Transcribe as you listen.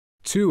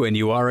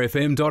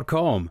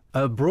2NURFM.com,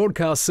 a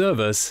broadcast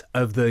service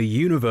of the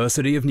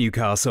University of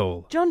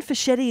Newcastle. John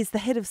Fischetti is the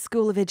Head of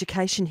School of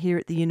Education here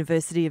at the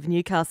University of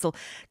Newcastle.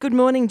 Good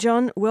morning,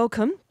 John.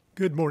 Welcome.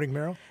 Good morning,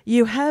 Meryl.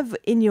 You have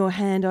in your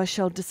hand, I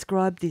shall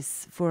describe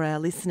this for our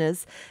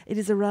listeners. It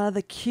is a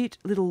rather cute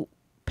little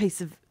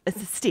piece of,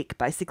 it's a stick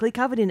basically,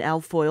 covered in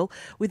alfoil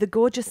with a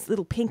gorgeous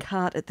little pink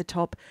heart at the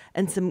top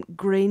and some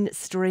green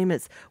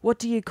streamers. What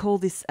do you call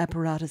this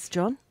apparatus,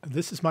 John?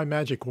 This is my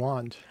magic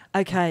wand.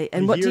 Okay,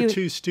 and a year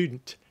two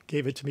student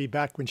gave it to me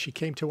back when she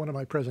came to one of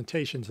my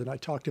presentations, and I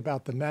talked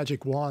about the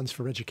magic wands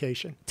for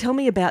education. Tell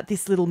me about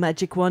this little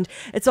magic wand.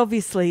 It's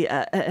obviously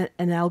an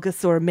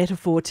algus or a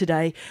metaphor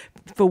today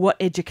for what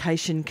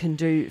education can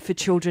do for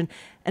children,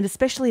 and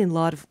especially in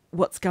light of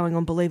what's going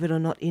on, believe it or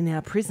not, in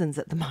our prisons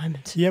at the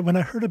moment. Yeah, when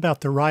I heard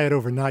about the riot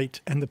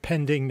overnight and the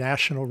pending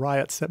national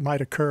riots that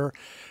might occur,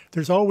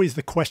 there's always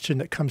the question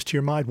that comes to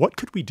your mind, what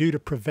could we do to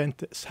prevent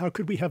this? How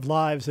could we have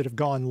lives that have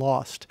gone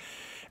lost?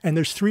 And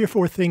there's 3 or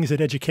 4 things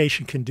that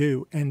education can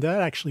do, and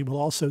that actually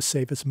will also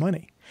save us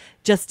money.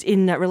 Just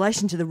in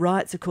relation to the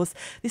riots, of course,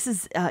 this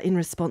is in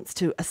response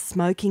to a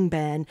smoking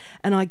ban.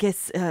 And I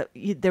guess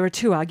there are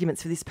 2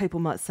 arguments for this. People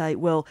might say,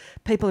 well,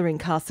 people are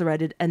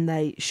incarcerated and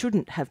they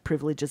shouldn't have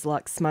privileges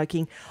like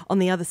smoking. On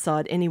the other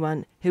side,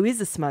 anyone who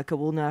is a smoker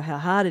will know how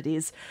hard it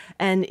is.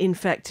 And in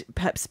fact,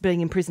 perhaps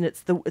being in prison,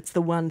 it's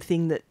the one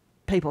thing that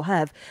people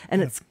have,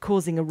 and it's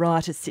causing a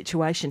riotous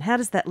situation. How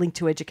does that link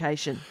to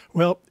education?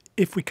 Well,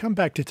 if we come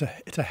back to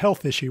it's a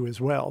health issue as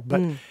well, but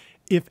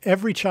if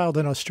every child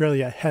in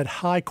Australia had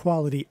high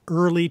quality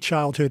early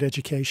childhood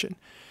education,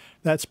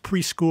 that's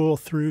preschool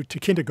through to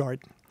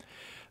kindergarten,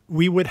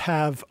 we would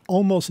have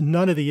almost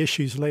none of the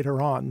issues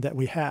later on that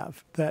we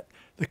have. That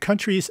the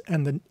countries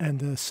and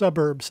the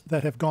suburbs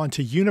that have gone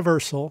to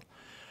universal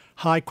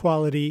high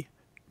quality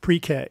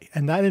pre-K,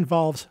 and that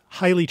involves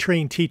highly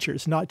trained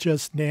teachers, not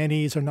just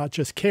nannies or not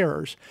just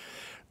carers.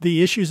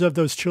 The issues of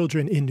those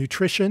children in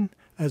nutrition,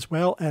 as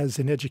well as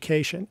in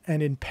education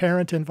and in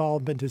parent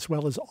involvement, as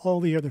well as all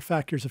the other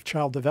factors of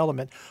child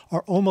development,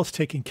 are almost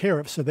taken care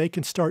of so they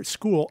can start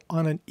school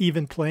on an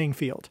even playing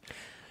field.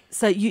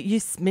 So you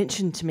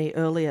mentioned to me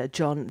earlier,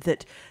 John,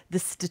 that the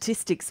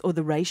statistics or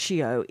the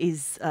ratio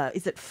is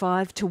it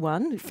 5 to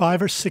 1?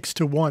 5 or 6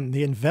 to 1.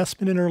 The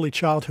investment in early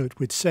childhood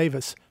would save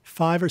us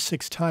 5 or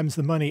 6 times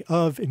the money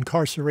of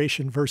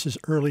incarceration versus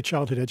early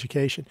childhood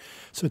education.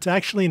 So it's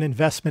actually an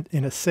investment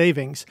in a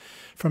savings.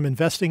 From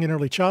investing in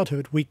early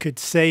childhood, we could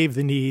save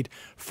the need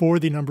for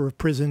the number of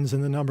prisons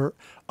and the number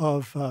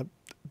of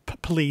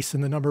police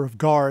and the number of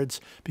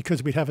guards,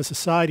 because we'd have a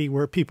society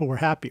where people were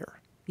happier.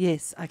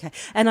 Yes, okay.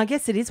 And I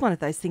guess it is one of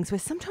those things where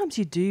sometimes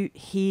you do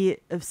hear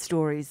of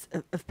stories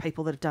of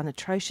people that have done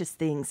atrocious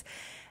things,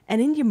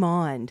 and in your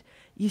mind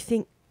you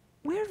think,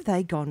 where have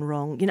they gone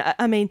wrong? You know,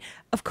 I mean,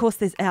 of course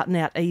there's out and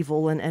out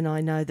evil, and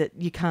I know that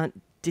you can't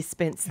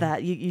dispense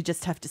that. You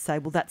just have to say,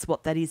 well, that's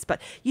what that is.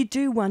 But you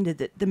do wonder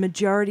that the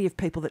majority of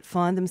people that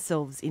find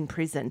themselves in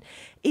prison,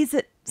 is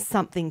it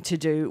something to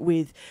do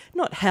with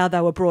not how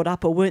they were brought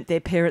up or weren't their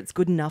parents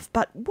good enough,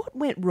 but what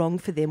went wrong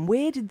for them?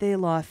 Where did their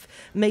life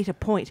meet a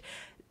point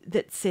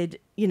that said,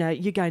 you know,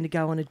 you're going to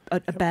go on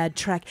a bad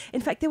track?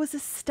 In fact, there was a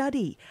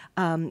study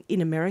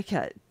in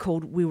America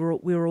called We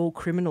Were All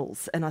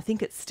Criminals, and I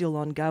think it's still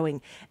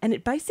ongoing. And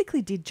it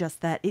basically did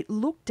just that. It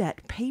looked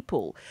at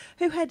people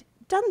who had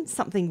done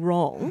something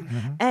wrong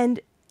and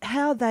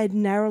how they'd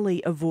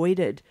narrowly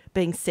avoided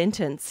being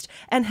sentenced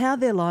and how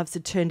their lives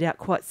had turned out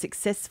quite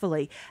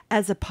successfully,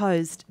 as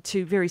opposed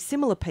to very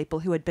similar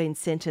people who had been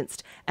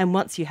sentenced, and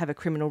once you have a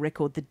criminal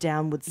record, the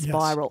downward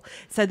spiral. Yes.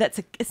 So that's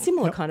a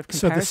similar kind of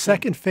comparison. So the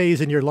second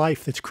phase in your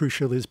life that's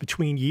crucial is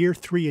between year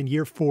 3 and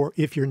year 4,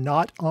 if you're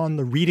not on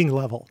the reading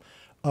level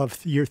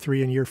of year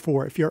 3 and year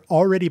 4. If you're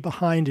already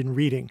behind in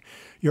reading,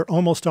 you're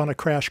almost on a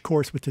crash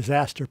course with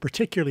disaster,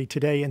 particularly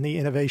today in the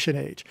innovation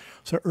age.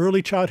 So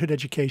early childhood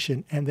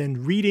education and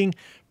then reading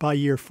by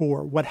year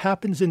 4. What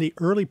happens in the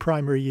early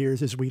primary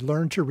years is we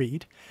learn to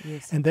read.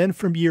 Yes. And then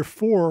from year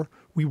 4,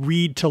 we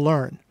read to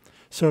learn.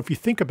 So if you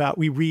think about,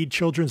 we read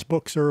children's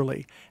books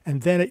early,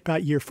 and then at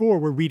about year 4,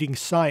 we're reading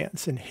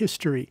science and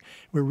history.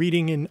 We're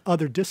reading in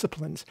other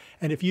disciplines.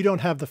 And if you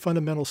don't have the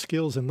fundamental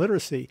skills in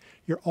literacy,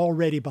 you're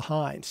already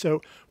behind.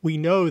 So we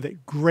know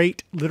that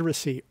great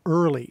literacy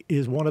early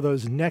is one of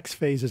those next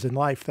phases in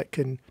life that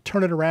can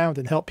turn it around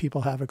and help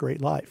people have a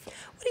great life.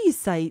 What do you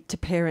say to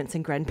parents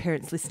and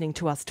grandparents listening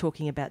to us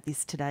talking about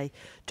this today,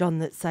 John,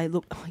 that say,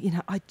 look, you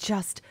know,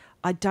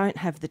 I don't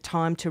have the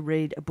time to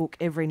read a book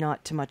every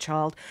night to my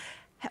child?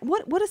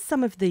 What are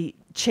some of the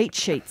cheat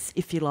sheets,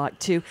 if you like,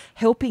 to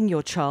helping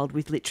your child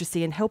with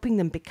literacy and helping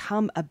them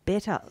become a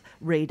better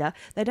reader?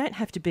 They don't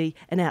have to be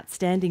an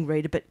outstanding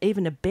reader, but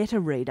even a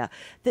better reader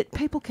that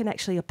people can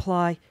actually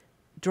apply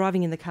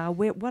driving in the car.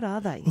 What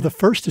are they? Well, the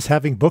first is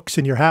having books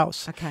in your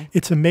house. Okay.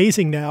 It's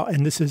amazing now,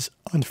 and this is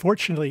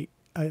unfortunately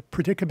a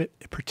predicament,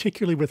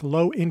 particularly with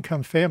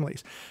low-income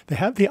families. They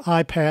have the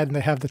iPad and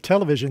they have the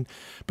television,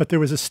 but there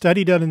was a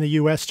study done in the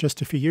U.S.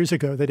 just a few years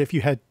ago that if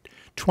you had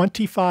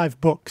 25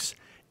 books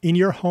in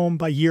your home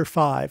by year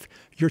 5,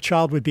 your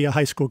child would be a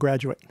high school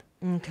graduate.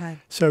 Okay.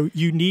 So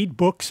you need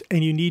books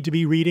and you need to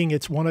be reading.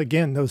 It's one,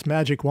 again, those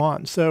magic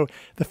wands. So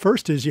the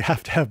first is you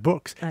have to have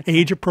books,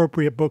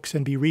 age-appropriate books,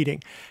 and be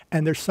reading.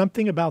 And there's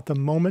something about the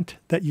moment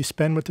that you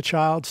spend with the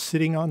child,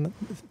 sitting on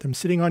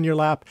your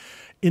lap,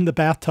 in the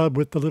bathtub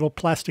with the little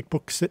plastic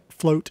books that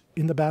float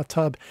in the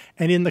bathtub,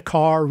 and in the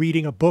car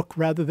reading a book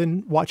rather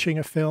than watching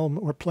a film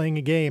or playing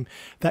a game,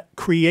 that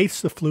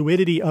creates the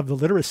fluidity of the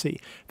literacy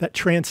that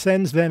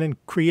transcends then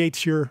and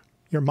creates your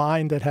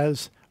mind that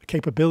has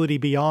capability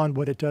beyond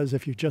what it does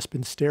if you've just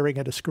been staring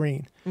at a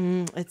screen.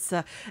 It's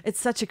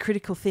such a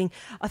critical thing.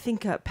 I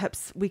think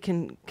perhaps we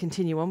can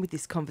continue on with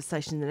this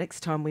conversation the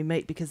next time we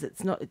meet, because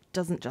it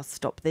doesn't just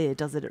stop there,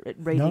 does it? At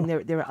reading,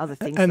 no. There are other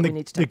things that we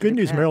need to take the good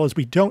news, Meryl, is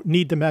we don't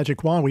need the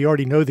magic wand. We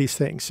already know these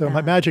things. So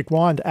my magic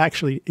wand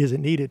actually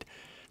isn't needed.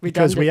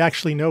 Because we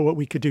actually know what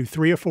we could do,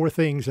 3 or 4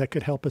 things that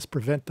could help us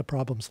prevent the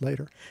problems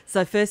later.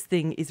 So first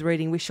thing is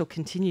reading. We shall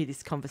continue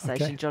this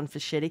conversation, John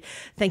Fischetti.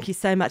 Thank you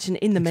so much. And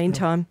in the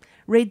meantime,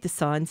 read the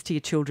signs to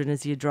your children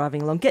as you're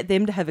driving along. Get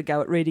them to have a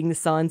go at reading the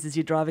signs as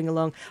you're driving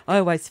along. I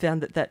always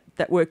found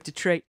that worked a treat.